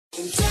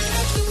Live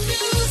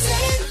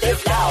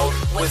loud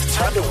with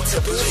Thando and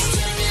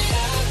Thabooty.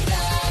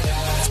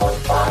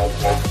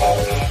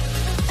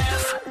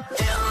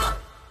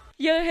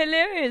 You're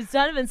hilarious,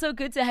 Donovan. So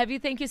good to have you.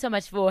 Thank you so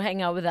much for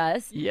hanging out with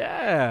us.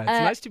 Yeah, it's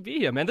nice to be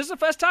here, man. This is the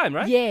first time,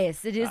 right?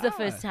 Yes, it is the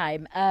first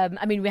time.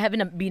 I mean, we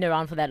haven't been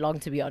around for that long,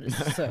 to be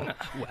honest. So,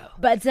 Well.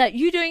 but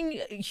you're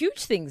doing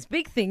huge things,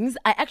 big things.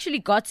 I actually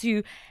got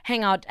to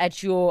hang out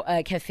at your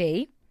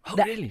cafe. Oh,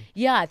 really?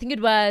 Yeah, I think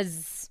it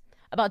was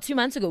about 2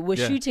 months ago. We're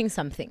shooting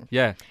something.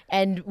 Yeah.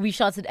 And we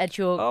shot it at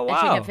your, Oh,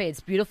 at your wow. cafe. It's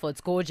beautiful. It's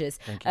gorgeous.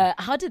 Thank you.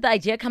 How did the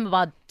idea come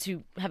about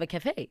to have a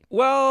cafe?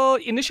 Well,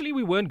 initially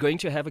we weren't going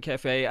to have a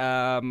cafe.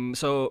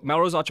 So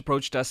Melrose Arch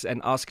approached us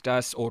and asked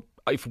us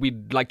if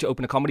we'd like to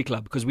open a comedy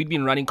club, because we'd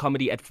been running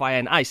comedy at Fire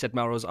and Ice at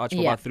Melrose Arch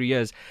for about 3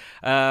 years.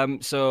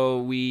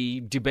 So we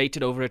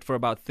debated over it for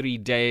about 3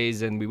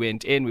 days, and we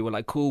went in. We were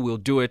like, cool, we'll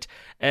do it.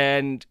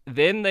 And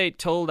then they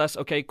told us,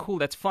 okay, cool,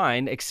 that's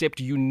fine, except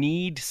you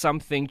need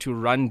something to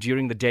run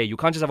during the day. You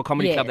can't just have a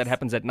comedy club that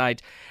happens at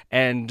night.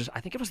 And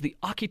I think it was the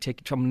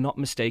architect, if I'm not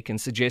mistaken,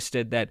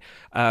 suggested that,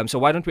 so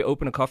why don't we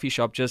open a coffee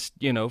shop just,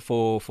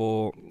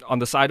 for on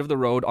the side of the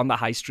road, on the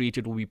high street.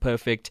 It will be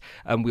perfect.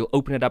 We'll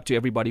open it up to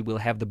everybody. We'll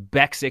have the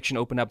back section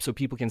open up so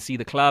people can see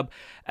the club.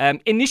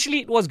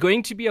 Initially, it was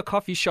going to be a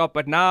coffee shop,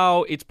 but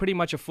now it's pretty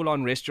much a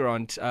full-on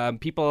restaurant.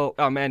 People,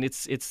 oh man,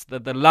 it's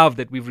the love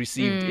that we've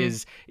received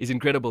is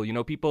incredible.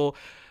 People,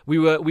 we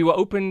were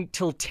open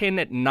till 10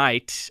 at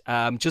night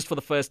just for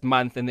the first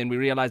month, and then we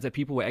realized that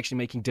people were actually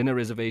making dinner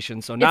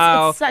reservations. So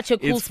now it's such a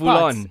cool it's spot.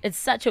 full on. It's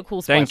such a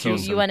cool spot. Thank you.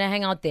 You want to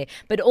hang out there,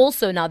 but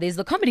also now there's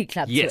the comedy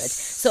club to it. Yes.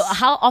 So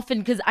how often?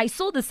 Because I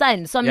saw the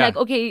sign, so I'm like,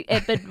 okay,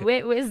 but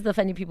where's the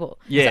funny people?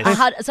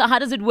 Yes. So how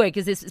does it work?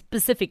 Is there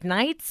specific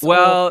nights?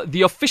 Well,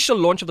 the official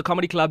launch of the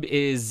comedy club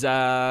is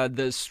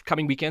this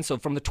coming weekend. So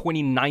from the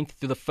 29th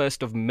to the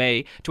 1st of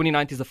May.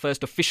 29th is the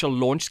first official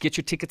launch. Get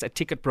your tickets at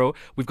Ticket Pro.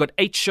 We've got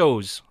 8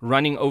 shows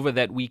running over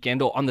that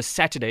weekend, or on the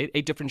Saturday,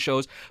 8 different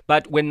shows.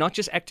 But we're not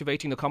just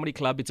activating the comedy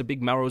club. It's a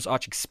big Melrose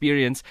Arch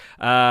experience.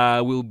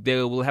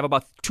 We'll have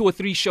about 2 or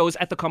 3 shows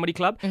at the comedy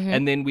club,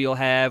 and then we'll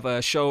have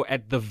a show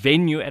at the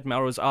venue at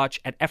Melrose Arch,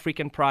 at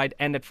African Pride,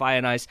 and at Fire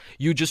and Ice.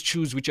 You just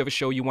choose whichever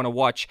show you want to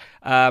watch.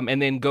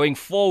 And then going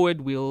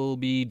forward, we'll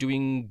be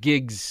doing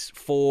gigs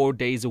 4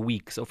 days a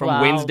week. So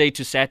from Wednesday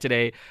to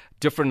Saturday,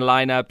 different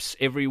lineups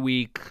every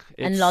week.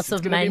 And lots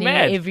of money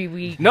every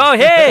week. No,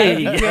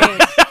 hey!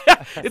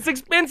 It's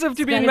expensive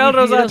to be in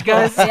Melrose Arch,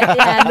 guys.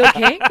 Look,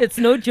 hey, it's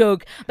no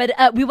joke. But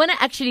we want to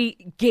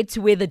actually get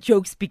to where the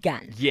jokes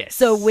began. Yes.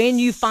 So when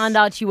you found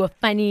out you were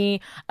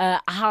funny,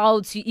 how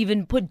to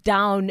even put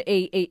down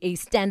a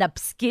stand-up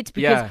skit,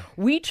 because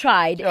we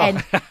tried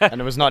and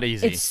it was not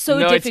easy. It's so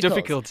it's difficult.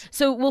 difficult.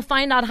 So we'll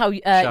find out how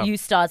you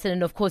started,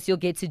 and of course you'll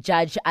get to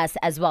judge us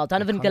as well.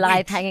 Donovan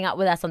Goliath hanging out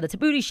with us on the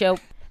Thabooty Show.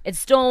 It's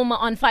Storm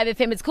on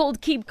 5FM. It's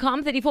called Keep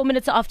Calm, 34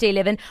 minutes after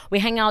 11. We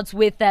hang out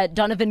with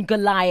Donovan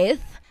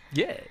Goliath.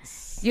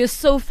 Yes. You're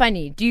so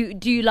funny. Do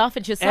you laugh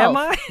at yourself? Am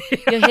I?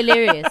 You're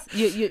hilarious.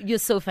 You're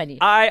so funny.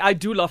 I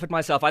do laugh at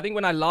myself. I think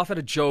when I laugh at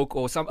a joke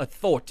or a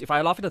thought, if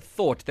I laugh at a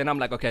thought, then I'm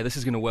like, okay, this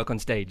is going to work on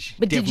stage.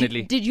 But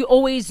definitely. Did you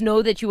always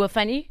know that you were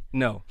funny?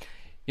 No.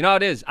 You know how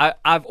it is.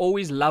 I've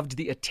always loved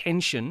the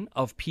attention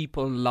of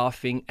people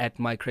laughing at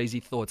my crazy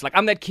thoughts. Like,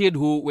 I'm that kid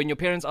who, when your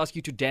parents ask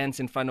you to dance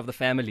in front of the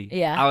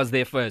family, I was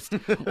there first.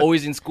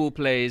 Always in school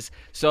plays.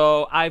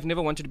 So I've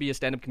never wanted to be a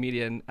stand-up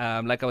comedian.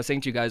 Like I was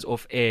saying to you guys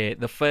off air,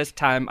 the first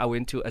time I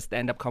went to a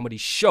stand-up comedy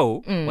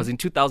show was in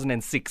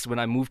 2006 when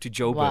I moved to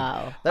Joburg.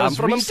 Wow. That I'm was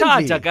from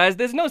recently. Mthatha, guys.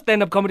 There's no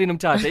stand-up comedy in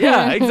Mthatha.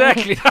 Yeah,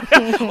 exactly.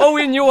 All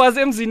we knew was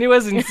Mzini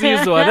in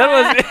Sizwa. That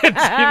was it. You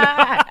know?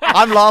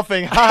 I'm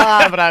laughing,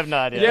 but I have no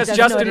idea. Yes, Doesn't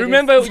know Justin, what it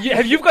remember,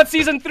 you've got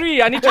season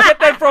 3. I need to get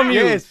that from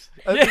you. Yes.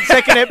 The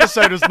second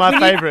episode was my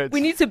favorite.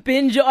 We need to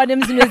binge on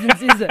him and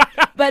season.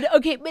 But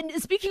okay, but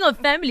speaking of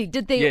family,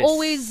 did they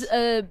always,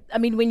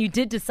 when you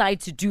did decide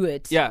to do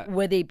it,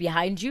 were they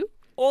behind you?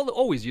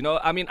 Always,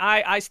 I mean,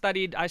 I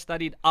studied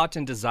art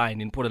and design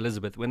in Port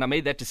Elizabeth. When I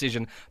made that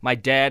decision, my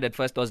dad at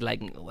first was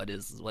like, what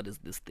is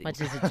this thing? What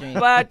is it doing?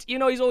 But,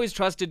 he's always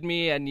trusted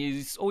me, and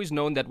he's always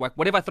known that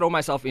whatever I throw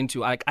myself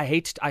into, I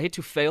hate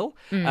to fail.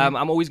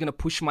 I'm always going to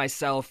push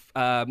myself,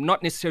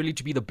 not necessarily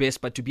to be the best,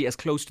 but to be as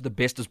close to the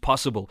best as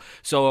possible.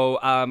 So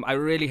I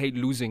really hate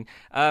losing.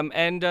 I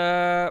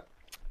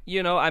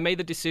made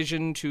the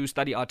decision to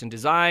study art and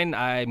design.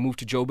 I moved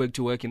to Joburg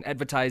to work in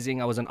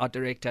advertising. I was an art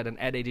director at an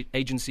ad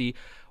agency.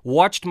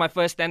 Watched my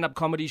first stand-up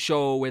comedy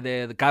show where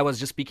the guy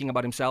was just speaking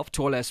about himself,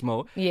 Tall as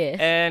Mo. Yes.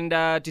 And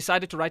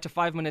decided to write a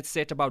 5-minute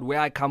set about where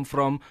I come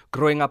from,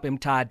 growing up in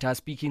Mthatha,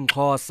 speaking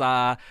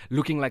Xhosa,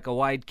 looking like a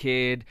white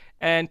kid.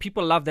 And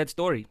people loved that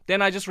story.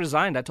 Then I just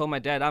resigned. I told my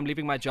dad, I'm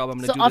leaving my job. I'm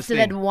going to do this thing.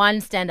 So after that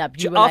one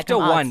stand-up, you were after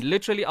like, one,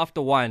 literally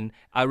after one,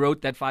 I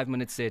wrote that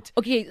 5-minute set.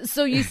 Okay,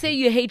 so you say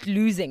you hate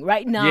losing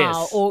right now,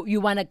 Yes. or you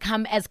want to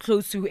come as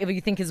close to whoever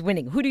you think is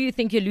winning. Who do you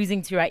think you're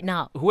losing to right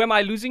now? Who am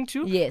I losing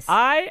to? Yes.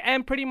 I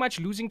am pretty much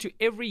losing losing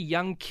to every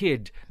young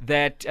kid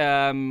that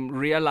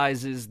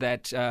realizes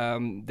that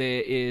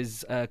there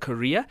is a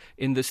career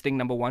in this thing,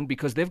 number one,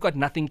 because they've got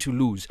nothing to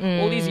lose.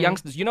 All these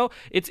youngsters,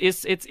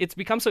 it's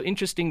become so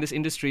interesting, this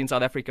industry in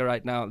South Africa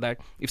right now, that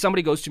if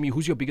somebody goes to me,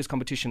 who's your biggest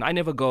competition? I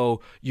never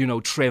go,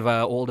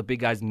 Trevor, all the big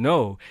guys.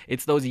 No,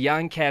 it's those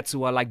young cats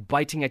who are like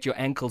biting at your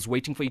ankles,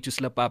 waiting for you to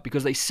slip up,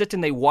 because they sit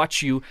and they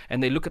watch you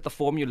and they look at the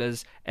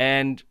formulas,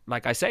 and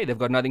like I say, they've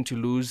got nothing to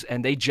lose,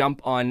 and they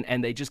jump on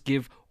and they just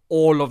give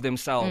all of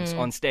themselves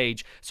on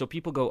stage. So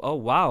people go, oh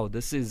wow,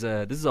 this is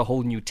a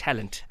whole new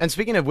talent. And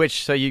speaking of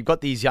which, so you've got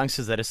these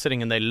youngsters that are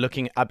sitting and they're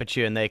looking up at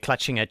you and they're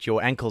clutching at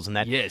your ankles and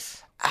that.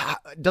 Yes.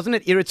 Doesn't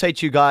it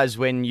irritate you guys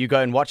when you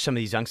go and watch some of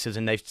these youngsters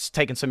and they've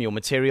taken some of your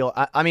material?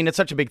 I mean, it's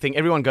such a big thing.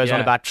 Everyone goes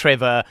on about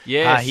Trevor.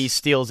 Yes. He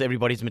steals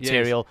everybody's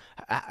material.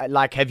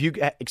 Yes. Have you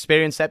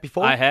experienced that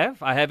before? I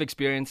have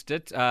experienced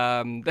it.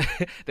 There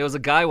was a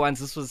guy once.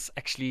 This was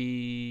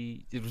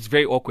actually, it was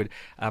very awkward.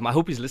 I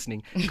hope he's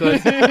listening,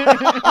 because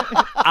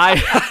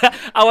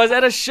I was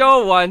at a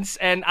show once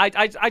and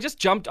I just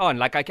jumped on.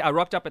 Like I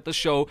rocked up at the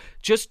show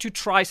just to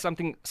try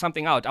something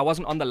out. I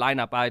wasn't on the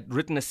lineup. I'd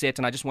written a set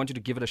and I just wanted to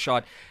give it a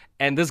shot.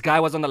 And this guy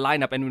was on the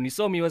lineup, and when he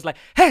saw me, he was like,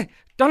 "Hey,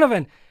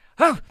 Donovan."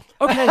 Oh,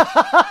 okay.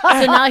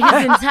 So now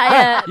his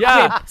entire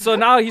trip. So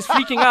now he's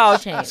freaking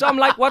out. Shame. So I'm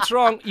like, "What's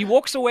wrong?" He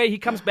walks away. He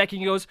comes back and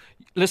he goes,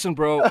 "Listen,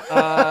 bro.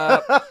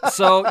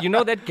 So you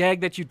know that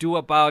gag that you do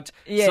about?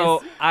 Yes.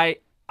 So I've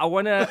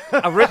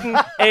written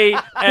a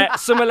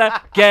similar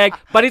gag,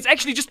 but it's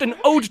actually just an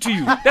ode to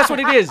you. That's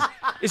what it is.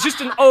 It's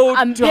just an ode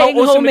I'm to how paying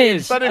awesome it homage.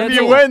 is." But if That's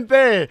you all. weren't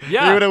there,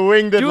 Yeah. you would have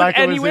winged it. Dude, like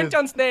it and was he went his.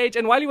 on stage,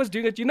 and while he was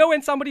doing it,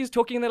 when somebody's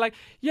talking, they're like,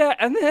 "Yeah,"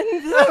 and then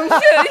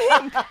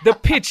the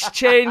pitch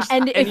changed.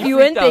 And if he you freaked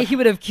weren't there, out. he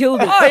would have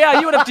killed it. Oh yeah,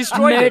 you would have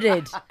destroyed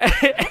Murdered.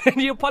 it.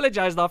 And he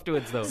apologized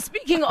afterwards, though.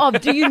 Speaking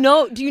of, do you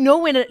know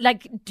when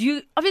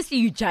obviously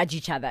you judge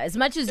each other as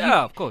much as you.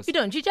 Yeah, of course. You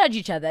don't. You judge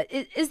each other.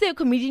 Is there a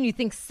comedian you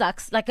think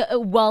sucks, like a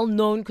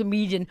well-known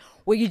comedian,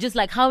 where you're just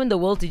like, how in the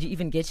world did you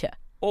even get here?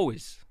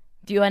 Always.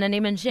 Do you want to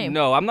name and shame?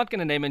 No, I'm not going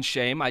to name and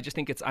shame. I just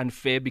think it's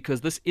unfair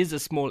because this is a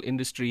small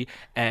industry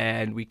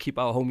and we keep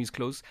our homies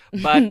close.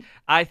 But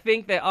I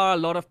think there are a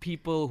lot of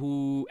people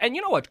who, and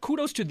you know what,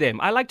 kudos to them.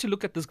 I like to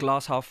look at this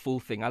glass half full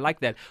thing. I like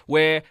that,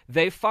 where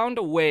they found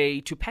a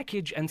way to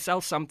package and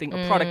sell something,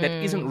 a product that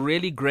isn't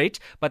really great,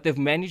 but they've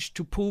managed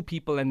to pull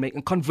people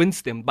and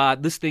convince them,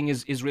 but this thing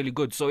is really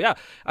good. So yeah,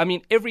 I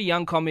mean, every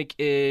young comic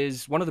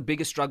is, one of the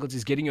biggest struggles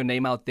is getting your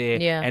name out there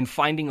and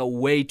finding a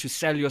way to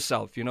sell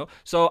yourself,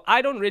 So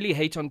I don't really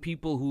hate on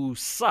people who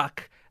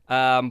suck,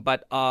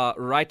 but are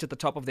right at the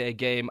top of their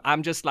game.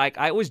 I'm just like,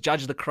 I always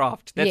judge the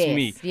craft. That's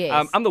me.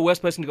 Yes. I'm the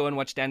worst person to go and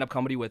watch stand-up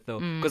comedy with,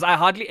 though, because I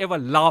hardly ever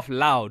laugh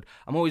loud.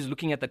 I'm always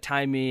looking at the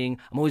timing.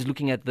 I'm always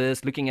looking at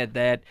this, looking at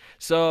that.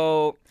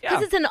 So yeah,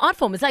 Because it's an art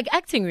form. It's like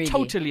acting, really.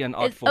 Totally an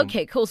art form.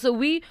 Okay, cool. So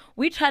we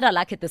tried our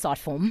luck at this art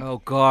form.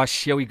 Oh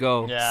gosh, here we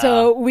go. Yeah.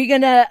 So we're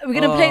gonna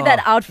play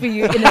that out for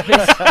you in a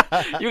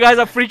bit. You guys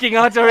are freaking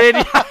out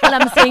already. All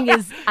I'm saying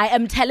is I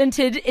am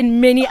talented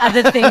in many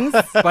other things.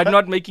 By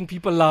not making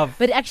people laugh.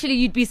 But actually,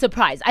 you'd be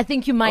surprised. I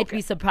think you might be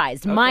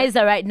surprised.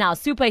 Maiza right now,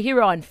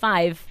 Superhero on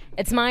 5.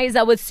 It's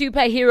Maiza with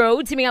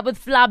Superhero, teaming up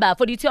with Flabba.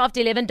 42 after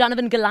 11,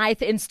 Donovan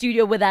Goliath in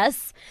studio with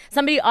us.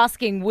 Somebody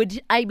asking,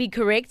 would I be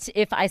correct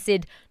if I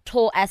said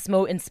Tall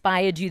Asmo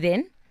inspired you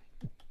then?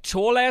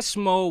 Tall Ass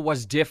Mo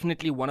was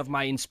definitely one of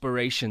my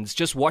inspirations.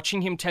 Just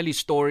watching him tell his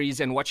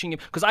stories and watching him,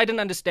 because I didn't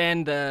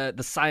understand the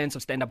science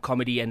of stand-up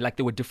comedy, and like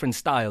there were different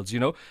styles,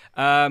 and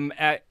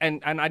I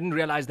didn't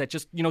realize that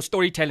just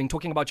storytelling,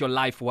 talking about your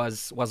life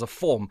was a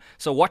form.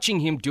 So watching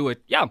him do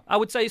it, I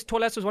would say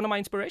Tall Ass was one of my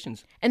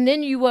inspirations. And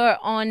then you were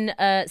on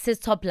Sis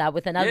Topla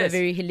with another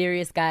very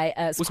hilarious guy,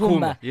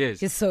 Skumba.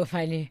 Yes, he's so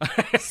funny,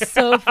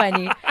 so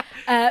funny.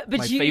 But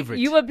my favorite.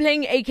 You were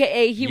playing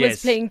AKA, he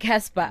was playing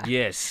Casper.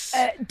 Yes.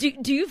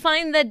 Do you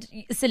find that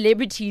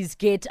celebrities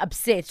get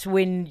upset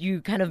when you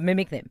kind of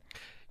mimic them?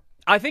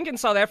 I think in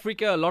South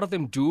Africa, a lot of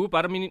them do.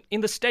 But I mean, in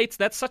the States,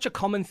 that's such a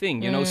common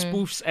thing,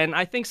 spoofs. And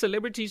I think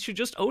celebrities should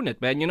just own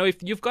it, man.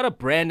 If you've got a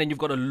brand and you've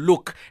got a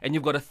look and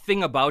you've got a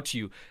thing about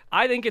you,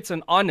 I think it's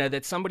an honor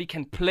that somebody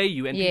can play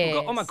you and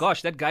people go, oh my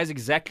gosh, that guy's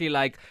exactly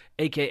like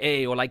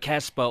AKA or like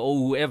Casper or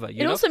whoever.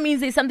 It also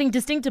means there's something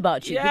distinct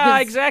about you. Yeah,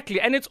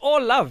 exactly. And it's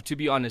all love, to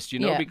be honest,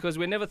 because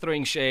we're never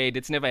throwing shade.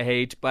 It's never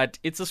hate, but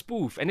it's a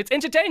spoof and it's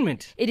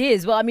entertainment. It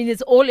is. Well, I mean,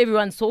 it's all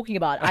everyone's talking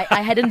about.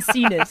 I hadn't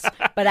seen it,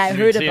 but I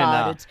heard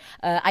about it.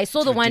 I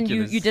saw the one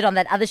you did on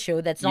that other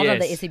show that's not on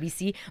the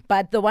SABC,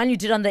 but the one you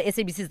did on the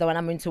SABC is the one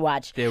I'm going to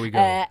watch. There we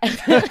go.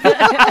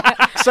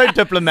 So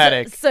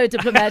diplomatic. So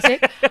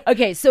diplomatic.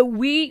 Okay, so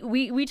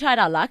we tried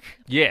our luck.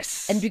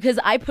 Yes. And because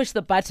I pushed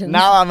the button.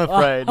 Now I'm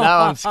afraid.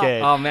 Now I'm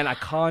scared. Oh man, I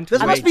can't. This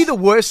wait. must be the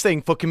worst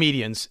thing for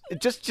comedians.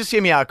 Just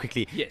hear me out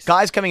quickly. Yes.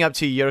 Guys coming up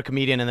to you, you're a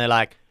comedian, and they're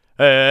like,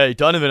 hey,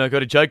 Donovan, I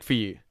got a joke for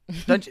you.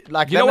 Don't you,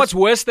 like You know what's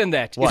worse than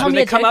that? What? Is Tell when me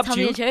they a come joke, up tell to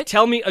me you, a joke.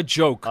 tell me a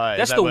joke. Oh, is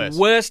that's that the worse?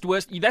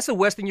 worst. That's the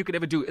worst thing you could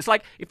ever do. It's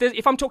like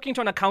if I'm talking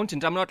to an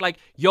accountant, I'm not like,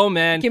 yo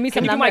man, Give me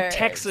can some you do my numbers."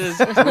 taxes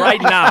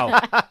right now?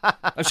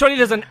 I'm sure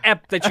there's an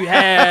app that you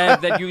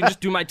have that you can just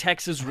do my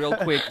taxes real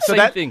quick.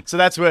 Same thing. So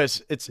that's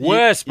worse. It's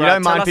Worse, You bruh.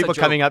 don't Tell mind us a people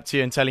joke. coming up to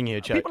you and telling you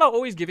a joke. People are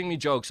always giving me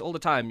jokes all the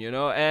time,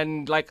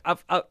 and like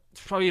I've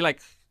probably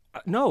like.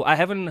 No, I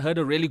haven't heard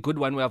a really good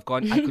one where I've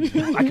gone, I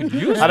could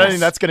use I don't think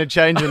that's going to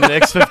change in the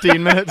next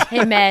 15 minutes.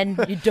 Hey man,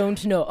 you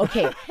don't know.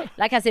 Okay,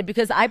 like I said,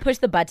 because I push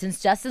the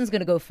buttons, Justin's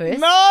gonna go first.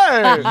 No.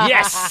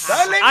 Yes!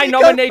 Don't let I me go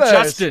nominate first.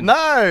 Justin.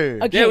 No.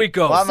 Okay, There we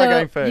go. Why am so I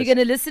going first? You're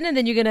gonna listen and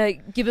then you're gonna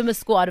give him a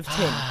score out of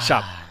 10.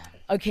 Sharp.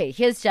 Okay,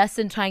 here's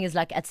Justin trying his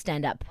luck at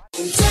stand up.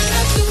 Live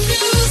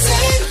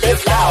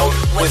loud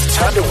with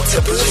Thando and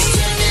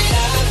Thabooty.